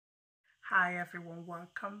Hi everyone,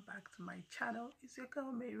 welcome back to my channel. It's your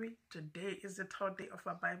girl Mary. Today is the third day of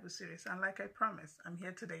our Bible series, and like I promised, I'm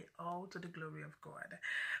here today all to the glory of God.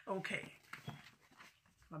 Okay,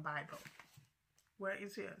 my Bible. Where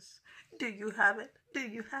is yours? Do you have it? Do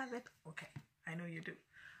you have it? Okay, I know you do.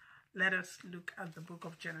 Let us look at the book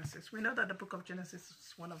of Genesis. We know that the book of Genesis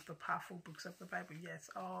is one of the powerful books of the Bible. Yes,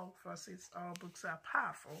 all verses, all books are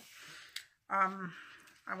powerful.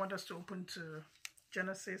 I want us to open to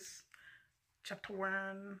Genesis chapter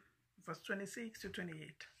 1, verse 26 to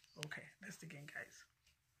 28. Okay, let's begin, guys.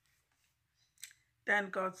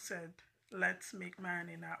 Then God said, let's make man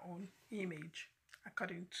in our own image,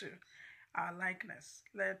 according to our likeness.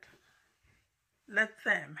 Let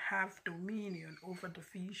them have dominion over the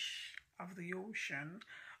fish of the ocean,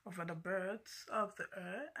 over the birds of the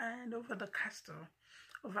air, and over the cattle,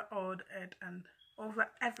 over all the earth, and over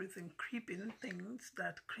everything creeping things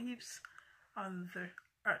that creeps on the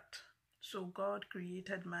earth. So God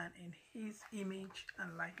created man in his image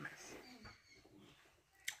and likeness.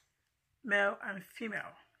 Male and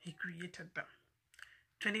female, he created them.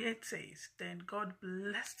 28 says, then God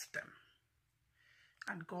blessed them.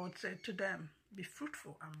 And God said to them, be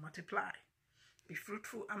fruitful and multiply. Be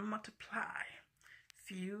fruitful and multiply.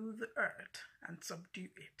 Fill the earth and subdue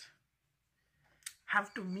it.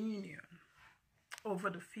 Have dominion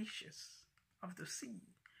over the fishes of the sea,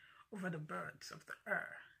 over the birds of the air,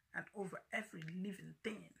 and over every living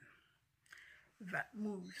thing that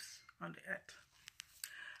moves on the earth.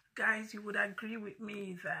 Guys, you would agree with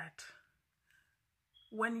me that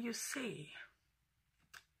when you say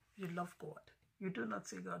you love God, you do not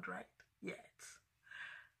say God right yet.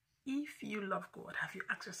 If you love God, have you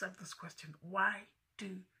asked yourself this question? Why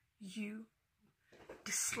do you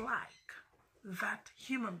dislike that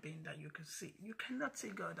human being that you can see? You cannot see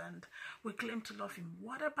God and we claim to love him.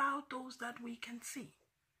 What about those that we can see?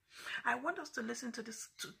 I want us to listen to this,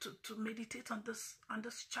 to meditate on this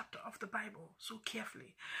chapter of the Bible so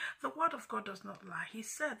carefully. The word of God does not lie. He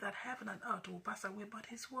said that heaven and earth will pass away, but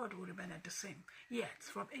his word will remain the same. Yet,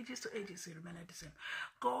 from ages to ages, he remained the same.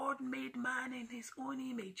 God made man in his own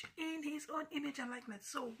image and likeness.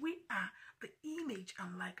 So we are the image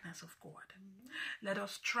and likeness of God. Let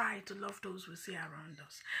us try to love those we see around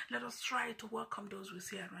us. Let us try to welcome those we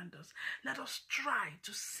see around us. Let us try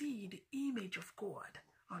to see the image of God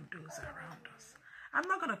on those around us. I'm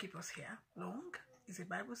not going to keep us here long. It's a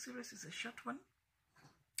Bible series. It's a short one.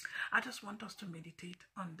 I just want us to meditate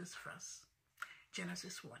on this verse.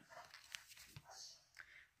 Genesis 1,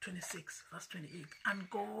 26, verse 28. And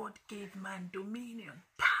God gave man dominion,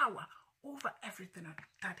 power over everything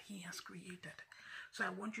that he has created. So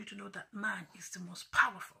I want you to know that man is the most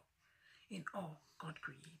powerful in all God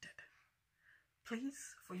created.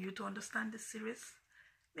 Please, for you to understand this series,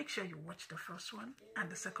 make sure you watch the first one and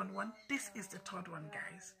the second one. This is the third one,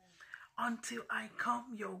 guys. Until I come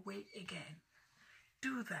your way again.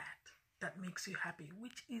 Do that makes you happy,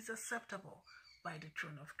 which is acceptable by the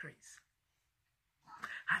throne of grace.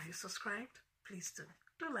 Have you subscribed? Please do.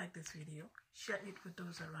 Do like this video. Share it with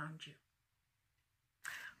those around you.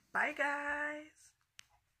 Bye, guys.